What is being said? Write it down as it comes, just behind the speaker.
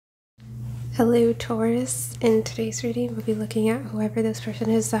Hello Taurus, in today's reading we'll be looking at whoever this person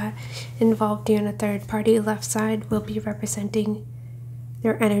is that involved you in a third party. Left side will be representing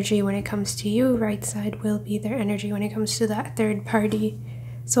their energy when it comes to you. Right side will be their energy when it comes to that third party.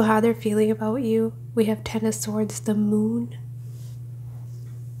 So how they're feeling about you. We have Ten of Swords, the Moon.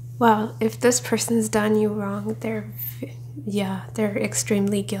 Well, if this person's done you wrong, they're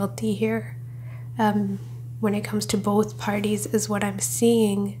extremely guilty here. When it comes to both parties is what I'm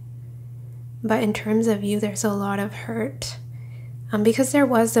seeing. But in terms of you, there's a lot of hurt because there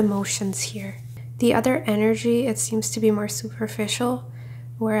was emotions here. The other energy, it seems to be more superficial,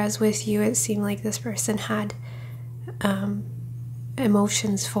 whereas with you, it seemed like this person had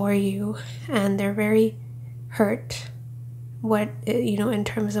emotions for you, and they're very hurt. In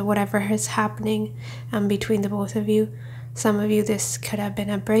terms of whatever is happening between the both of you. Some of you, this could have been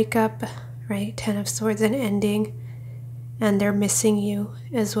a breakup, right? Ten of Swords, an ending, and they're missing you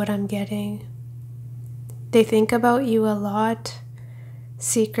is what I'm getting. They think about you a lot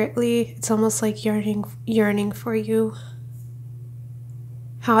secretly. It's almost like yearning for you.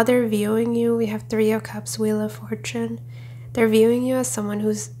 How they're viewing you, we have Three of Cups, Wheel of Fortune. They're viewing you as someone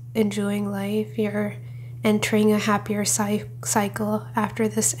who's enjoying life. You're entering a happier cycle after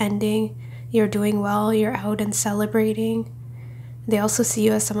this ending. You're doing well, you're out and celebrating. They also see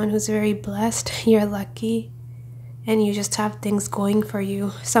you as someone who's very blessed. You're lucky and you just have things going for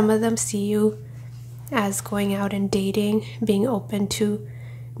you. Some of them see you as going out and dating, being open to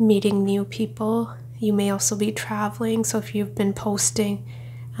meeting new people. You may also be traveling, so if you've been posting,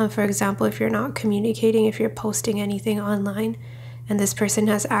 for example, if you're not communicating, if you're posting anything online and this person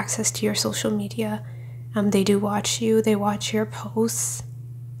has access to your social media, they do watch you, they watch your posts.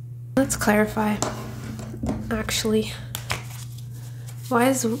 Let's clarify, actually. Why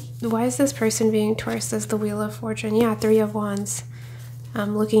is this person being Taurus as the Wheel of Fortune? Yeah, Three of Wands.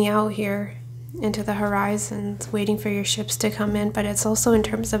 Looking out here into the horizons, waiting for your ships to come in, but it's also in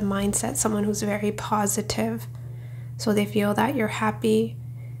terms of mindset, someone who's very positive. So they feel that you're happy,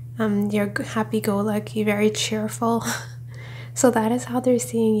 you're happy-go-lucky, very cheerful. So that is how they're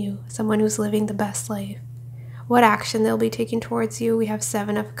seeing you, someone who's living the best life. What action they'll be taking towards you, we have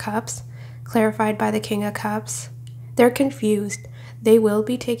Seven of Cups, clarified by the King of Cups. They're confused. They will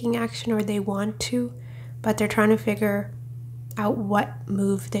be taking action, or they want to, but they're trying to figure out what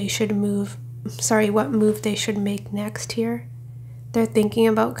move they should make next here. They're thinking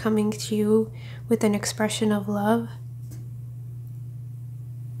about coming to you with an expression of love,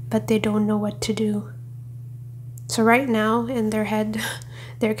 but they don't know what to do. So right now in their head,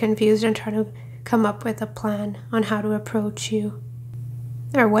 they're confused and trying to come up with a plan on how to approach you,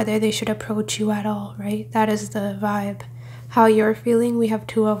 or whether they should approach you at all, right? That is the vibe. How you're feeling, we have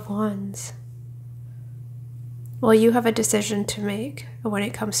Two of Wands. Well, you have a decision to make when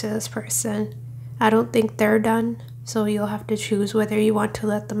it comes to this person. I don't think they're done, so you'll have to choose whether you want to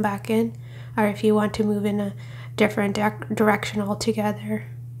let them back in or if you want to move in a different direction altogether.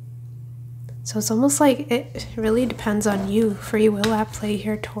 So it's almost like it really depends on you. Free will at play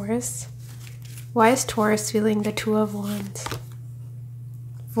here, Taurus. Why is Taurus feeling the Two of Wands?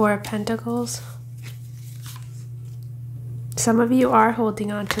 Four of Pentacles. Some of you are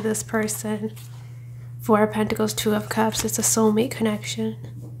holding on to this person. Four of Pentacles, Two of Cups. It's a soulmate connection.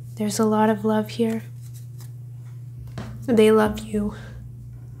 There's a lot of love here. They love you.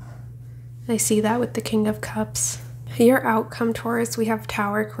 I see that with the King of Cups. Your outcome, Taurus, we have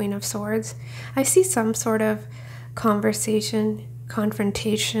Tower, Queen of Swords. I see some sort of conversation,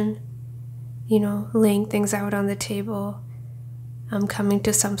 confrontation, laying things out on the table. I'm coming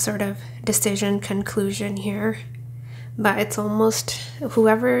to some sort of decision, conclusion here. But it's almost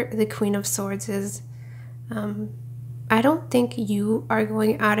whoever the Queen of Swords is, I don't think you are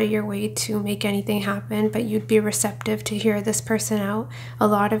going out of your way to make anything happen, but you'd be receptive to hear this person out. A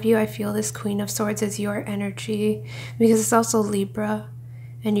lot of you, I feel this Queen of Swords is your energy, because it's also Libra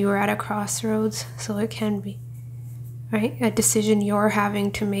and you are at a crossroads, so it can be, right? A decision you're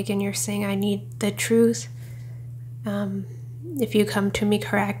having to make and you're saying, I need the truth. If you come to me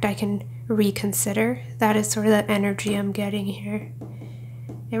correct, I can reconsider. That is sort of the energy I'm getting here.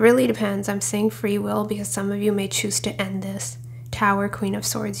 It really depends. I'm saying free will because some of you may choose to end this. Tower, Queen of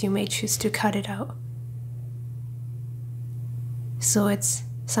Swords, you may choose to cut it out. So it's,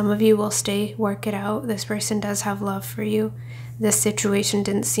 some of you will stay, work it out. This person does have love for you. This situation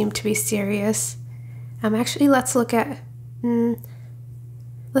didn't seem to be serious. Actually, let's look at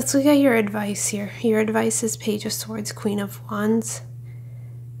your advice here. Your advice is Page of Swords, Queen of Wands.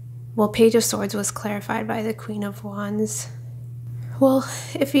 Well, Page of Swords was clarified by the Queen of Wands. Well,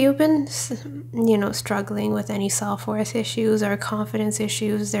 if you've been, struggling with any self-worth issues or confidence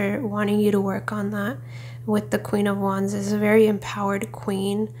issues, they're wanting you to work on that. With the Queen of Wands is a very empowered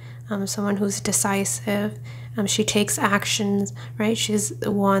queen, someone who's decisive. She takes actions, right? She's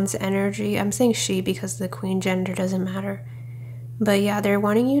Wands energy. I'm saying she because the queen gender doesn't matter. But yeah, they're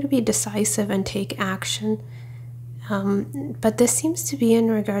wanting you to be decisive and take action. But this seems to be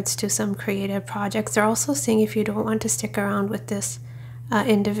in regards to some creative projects. They're also saying if you don't want to stick around with this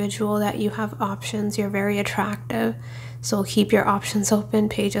individual, that you have options. You're very attractive, so keep your options open.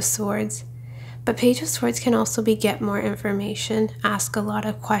 Page of Swords. But Page of Swords can also be get more information, ask a lot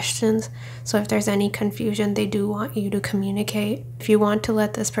of questions. So if there's any confusion, they do want you to communicate. If you want to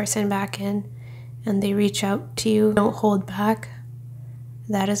let this person back in and they reach out to you, don't hold back.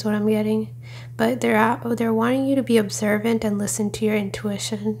 That is what I'm getting. But they're wanting you to be observant and listen to your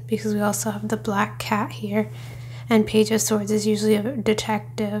intuition, because we also have the black cat here. And Page of Swords is usually a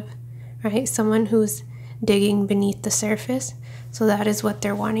detective, right? Someone who's digging beneath the surface. So that is what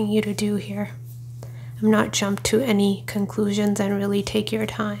they're wanting you to do here. I'm not jump to any conclusions and really take your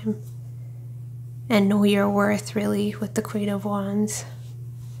time and know your worth really with the Queen of Wands.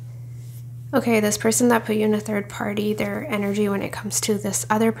 Okay, this person that put you in a third party, their energy when it comes to this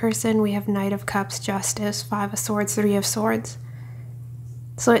other person, we have Knight of Cups, Justice, Five of Swords, Three of Swords.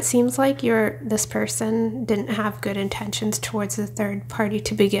 So it seems like this person didn't have good intentions towards the third party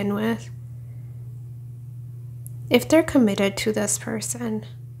to begin with. If they're committed to this person,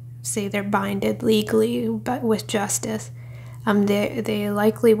 say they're binded legally, but with justice, they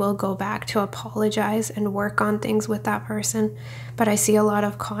likely will go back to apologize and work on things with that person. But I see a lot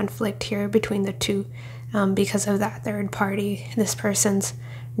of conflict here between the two because of that third party, this person's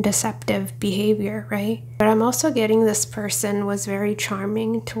deceptive behavior, right? But I'm also getting this person was very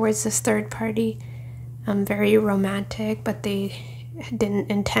charming towards this third party, very romantic, but they didn't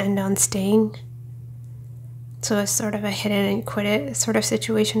intend on staying. So it's sort of a hit it and quit it sort of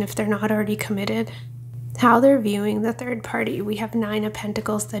situation if they're not already committed. How they're viewing the third party, we have Nine of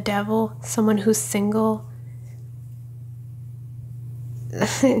Pentacles, the Devil, someone who's single.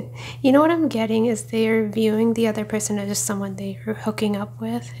 You know what I'm getting is they're viewing the other person as just someone they're hooking up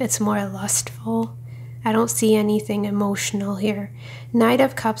with. It's more lustful. I don't see anything emotional here. Knight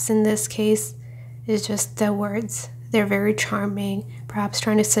of Cups in this case is just the words. They're very charming, perhaps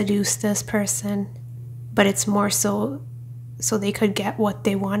trying to seduce this person, but it's more so they could get what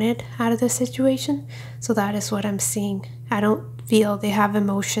they wanted out of the situation. So that is what I'm seeing. I don't feel they have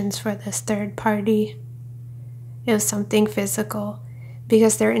emotions for this third party. It was something physical,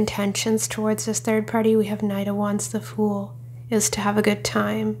 because their intentions towards this third party, we have Knight of Wands, the Fool, is to have a good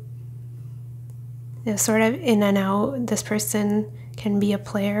time. It's sort of in and out. This person can be a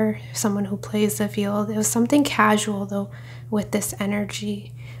player, someone who plays the field. It was something casual though with this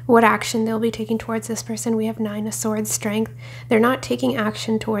energy. What action they'll be taking towards this person, we have Nine of Swords, Strength. They're not taking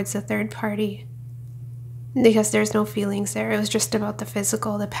action towards the third party because there's no feelings there. It was just about the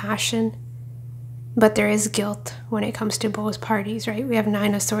physical, the passion. But there is guilt when it comes to both parties, right? We have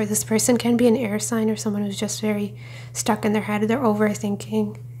Nine of Swords. This person can be an air sign or someone who's just very stuck in their head. They're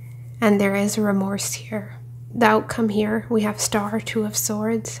overthinking. And there is remorse here. The outcome here, we have Star, Two of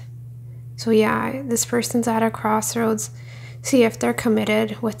Swords. So yeah, this person's at a crossroads. See if they're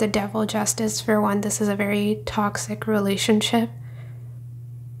committed with the Devil, Justice. For one, this is a very toxic relationship.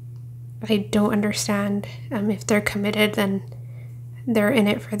 I don't understand if they're committed, then they're in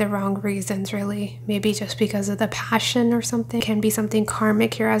it for the wrong reasons, really. Maybe just because of the passion or something. It can be something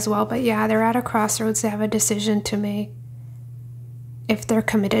karmic here as well. But yeah, they're at a crossroads. They have a decision to make. If they're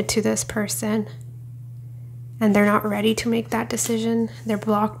committed to this person and they're not ready to make that decision, they're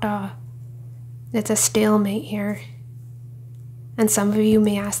blocked off. It's a stalemate here. And some of you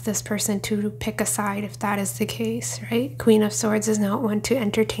may ask this person to pick a side if that is the case, right? Queen of Swords is not one to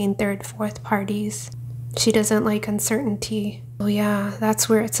entertain third, fourth parties. She doesn't like uncertainty. So yeah, that's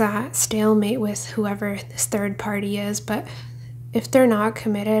where it's at. Stalemate with whoever this third party is. But if they're not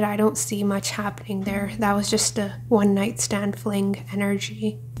committed, I don't see much happening there. That was just a one-night stand fling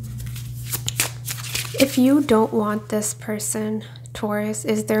energy. If you don't want this person, Taurus,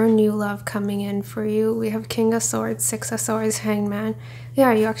 is there a new love coming in for you? We have King of Swords, Six of Swords, Hangman.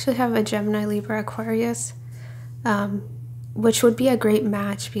 Yeah, you actually have a Gemini, Libra, Aquarius, which would be a great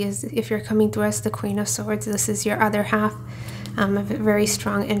match, because if you're coming through as the Queen of Swords, this is your other half. A very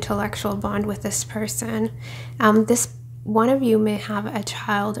strong intellectual bond with this person. One of you may have a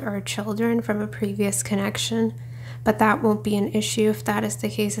child or children from a previous connection, but that won't be an issue. If that is the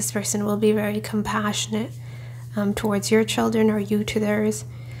case, this person will be very compassionate towards your children or you to theirs.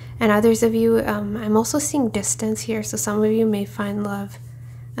 And others of you, I'm also seeing distance here. So some of you may find love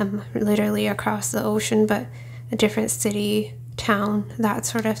literally across the ocean, but a different city, town, that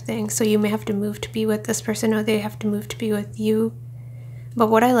sort of thing. So you may have to move to be with this person, or they have to move to be with you. But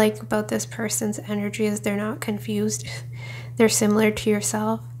what I like about this person's energy is they're not confused. They're similar to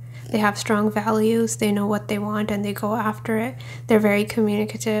yourself. They have strong values. They know what they want and they go after it. They're very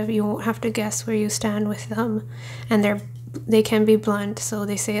communicative. You won't have to guess where you stand with them. And they can be blunt, so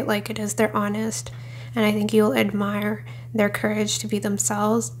they say it like it is. They're honest. And I think you'll admire their courage to be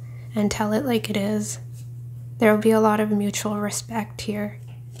themselves and tell it like it is. There will be a lot of mutual respect here.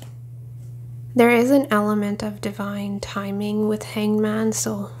 There is an element of divine timing with Hangman,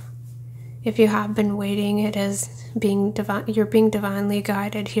 so if you have been waiting, it is being divine. You're being divinely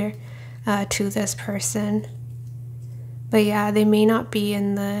guided here to this person. But yeah, they may not be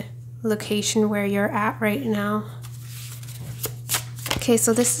in the location where you're at right now. Okay,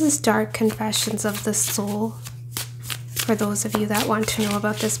 so this is Dark Confessions of the Soul. For those of you that want to know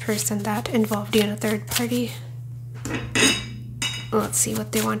about this person that involved you in a third party. Let's see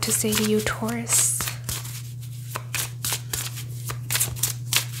what they want to say to you, Taurus.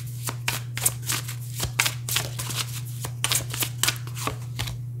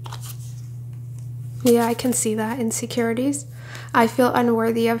 Yeah, I can see that. Insecurities. I feel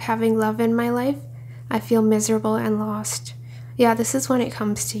unworthy of having love in my life. I feel miserable and lost. Yeah, this is when it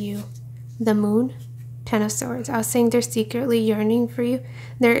comes to you. The Moon, Ten of Swords. I was saying they're secretly yearning for you.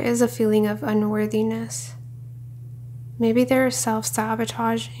 There is a feeling of unworthiness. Maybe they're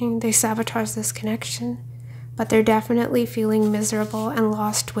self-sabotaging. They sabotage this connection. But they're definitely feeling miserable and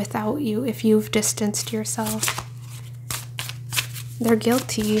lost without you if you've distanced yourself. They're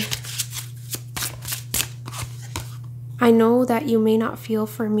guilty. I know that you may not feel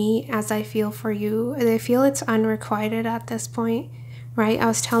for me as I feel for you. They feel it's unrequited at this point, right? I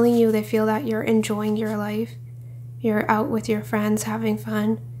was telling you they feel that you're enjoying your life. You're out with your friends having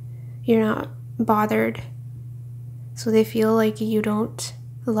fun. You're not bothered. So they feel like you don't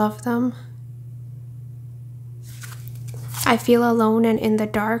love them. I feel alone and in the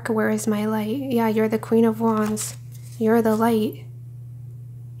dark. Where is my light? Yeah, you're the Queen of Wands. You're the light.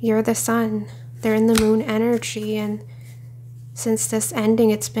 You're the sun. They're in the Moon energy, and since this ending,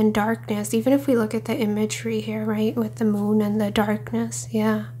 it's been darkness. Even if we look at the imagery here, right, with the moon and the darkness,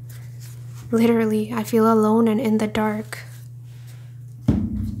 yeah. Literally, I feel alone and in the dark.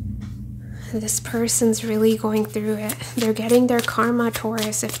 This person's really going through it. They're getting their karma,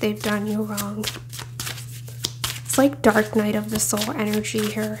 Taurus, if they've done you wrong. It's like dark night of the soul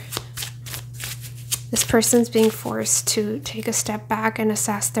energy here. This person's being forced to take a step back and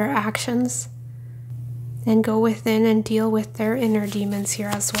assess their actions and go within and deal with their inner demons here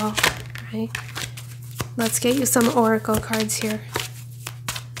as well, right? Let's get you some oracle cards here.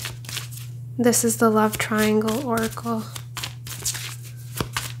 This is the Love Triangle Oracle.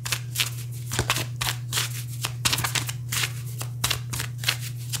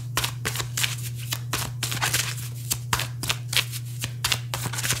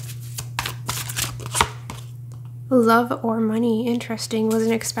 Love or money. Interesting.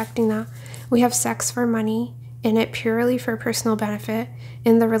 Wasn't expecting that. We have sex for money, in it purely for personal benefit,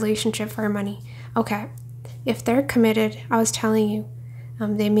 in the relationship for money. Okay, if they're committed, I was telling you,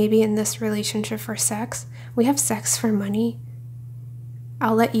 they may be in this relationship for sex. We have sex for money.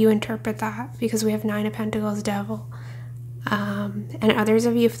 I'll let you interpret that because we have Nine of Pentacles, Devil. And others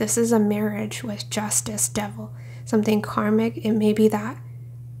of you, if this is a marriage with Justice, Devil, something karmic, it may be that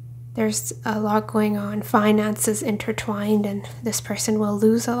there's a lot going on, finances intertwined, and this person will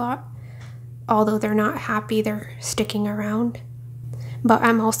lose a lot. Although they're not happy, they're sticking around. But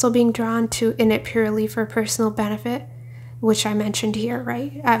I'm also being drawn to in it purely for personal benefit, which I mentioned here,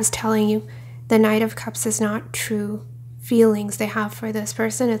 right? I was telling you, the Knight of Cups is not true feelings they have for this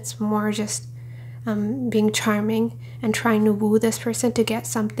person. It's more just being charming and trying to woo this person to get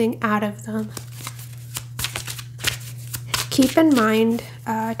something out of them. Keep in mind,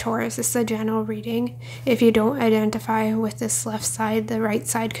 Taurus, this is a general reading. If you don't identify with this left side, the right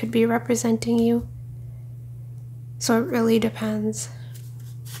side could be representing you. So it really depends.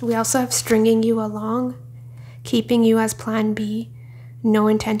 We also have stringing you along, keeping you as plan B, no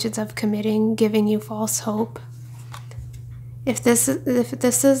intentions of committing, giving you false hope. If this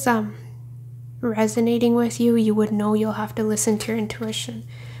is resonating with you, you would know you'll have to listen to your intuition.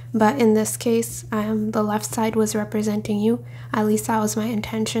 But in this case, the left side was representing you. At least that was my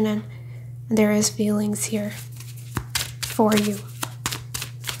intention, and there is feelings here for you.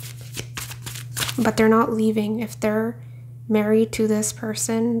 But they're not leaving. If they're married to this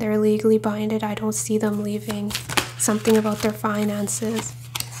person, they're legally binded. I don't see them leaving. Something about their finances.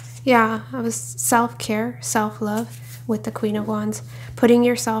 Yeah, it was self-care, self-love with the Queen of Wands. Putting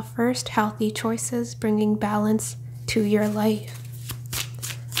yourself first, healthy choices, bringing balance to your life.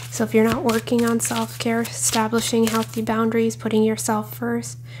 So if you're not working on self-care, establishing healthy boundaries, putting yourself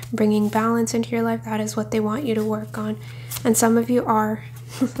first, bringing balance into your life, that is what they want you to work on. And some of you are.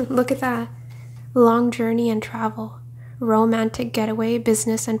 Look at that. Long journey and travel. Romantic getaway,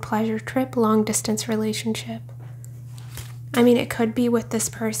 business and pleasure trip, long distance relationship. I mean, it could be with this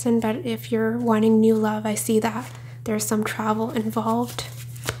person, but if you're wanting new love, I see that there's some travel involved,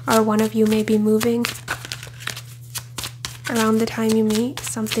 or one of you may be moving around the time you meet,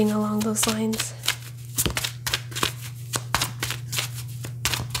 something along those lines.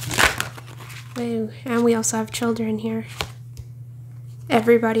 And we also have children here.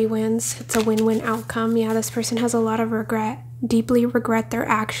 Everybody wins. It's a win-win outcome. Yeah, this person has a lot of regret, deeply regret their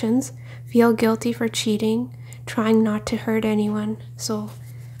actions, feel guilty for cheating, trying not to hurt anyone. So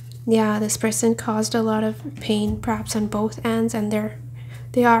yeah, this person caused a lot of pain, perhaps on both ends, and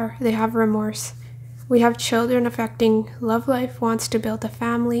they have remorse. We have children affecting love life, wants to build a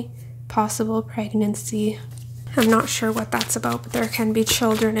family, possible pregnancy. I'm not sure what that's about, but there can be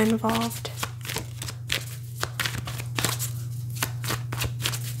children involved.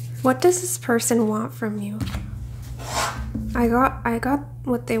 What does this person want from you? I got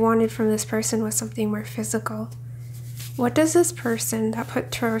what they wanted from this person was something more physical. What does this person that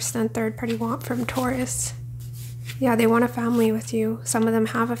put Taurus and third party want from Taurus? Yeah, they want a family with you. Some of them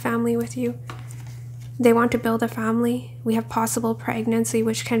have a family with you. They want to build a family. We have possible pregnancy,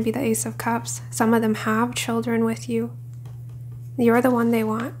 which can be the Ace of Cups. Some of them have children with you. You're the one they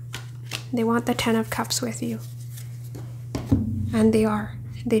want. They want the 10 of Cups with you. And they are.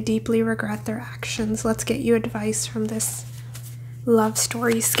 They deeply regret their actions. Let's get you advice from this love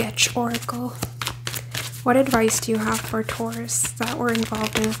story sketch oracle. What advice do you have for Taurus that were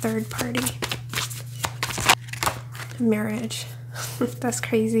involved in a third party? Marriage. That's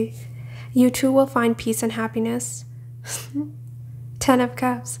crazy. You two will find peace and happiness. 10 of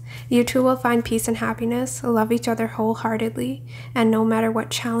Cups. You two will find peace and happiness, love each other wholeheartedly, and no matter what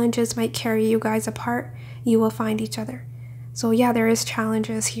challenges might carry you guys apart, you will find each other. So yeah, there is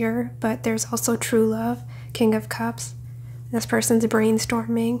challenges here, but there's also true love. King of Cups. This person's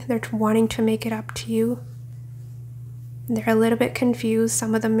brainstorming. They're wanting to make it up to you. They're a little bit confused.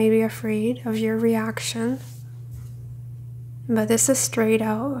 Some of them may be afraid of your reaction. But this is straight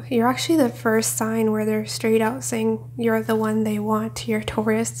out. You're actually the first sign where they're straight out saying you're the one they want to your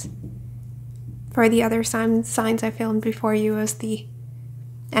Taurus. For the other signs I filmed before you was the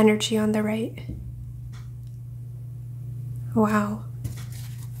energy on the right. Wow.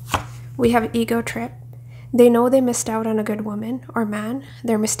 We have ego trip. They know they missed out on a good woman or man.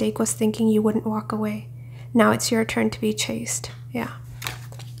 Their mistake was thinking you wouldn't walk away. Now it's your turn to be chased. Yeah.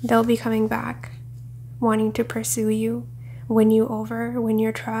 They'll be coming back, wanting to pursue you, win you over, win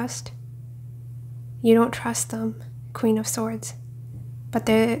your trust. You don't trust them, Queen of Swords. But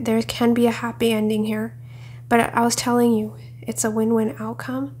there can be a happy ending here. But I was telling you, it's a win-win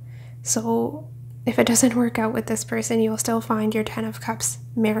outcome. So if it doesn't work out with this person, you'll still find your 10 of Cups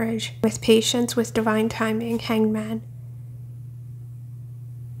marriage with patience, with divine timing, Hanged Man.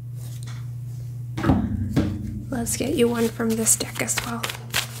 Let's get you one from this deck as well.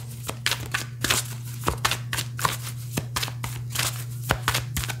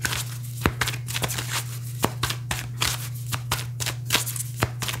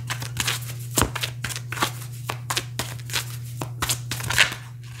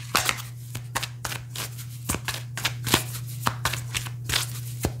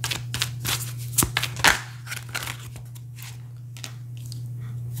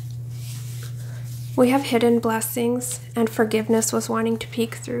 We have hidden blessings, and forgiveness was wanting to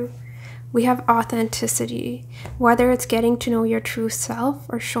peek through. We have authenticity. Whether it's getting to know your true self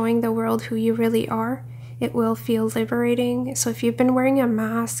or showing the world who you really are, it will feel liberating. So if you've been wearing a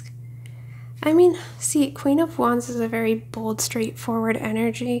mask, I mean, see, Queen of Wands is a very bold, straightforward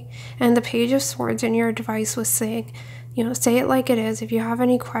energy, and the Page of Swords in your advice was saying, you know, say it like it is. If you have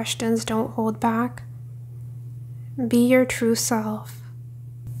any questions, don't hold back. Be your true self.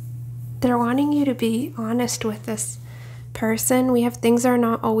 They're wanting you to be honest with this person. We have things are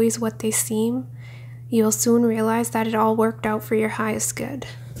not always what they seem. You'll soon realize that it all worked out for your highest good.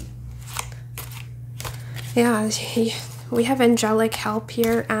 Yeah, we have angelic help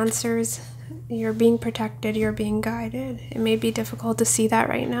here, answers. You're being protected, you're being guided. It may be difficult to see that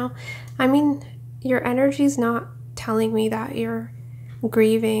right now. I mean, your energy's not telling me that you're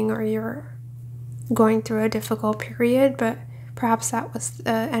grieving or you're going through a difficult period, but perhaps that was the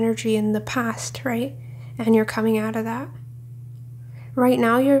energy in the past, right? And you're coming out of that. Right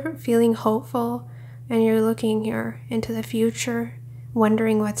now you're feeling hopeful and you're looking here into the future,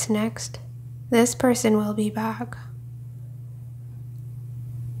 wondering what's next. This person will be back.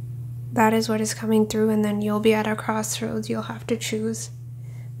 That is what is coming through, and then you'll be at a crossroads. You'll have to choose.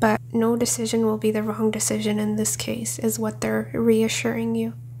 But no decision will be the wrong decision in this case, is what they're reassuring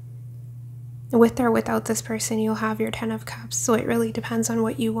you. With or without this person, you'll have your 10 of Cups, so it really depends on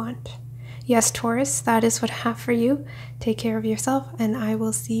what you want. Yes, Taurus, that is what I have for you. Take care of yourself, and I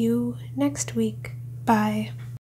will see you next week. Bye.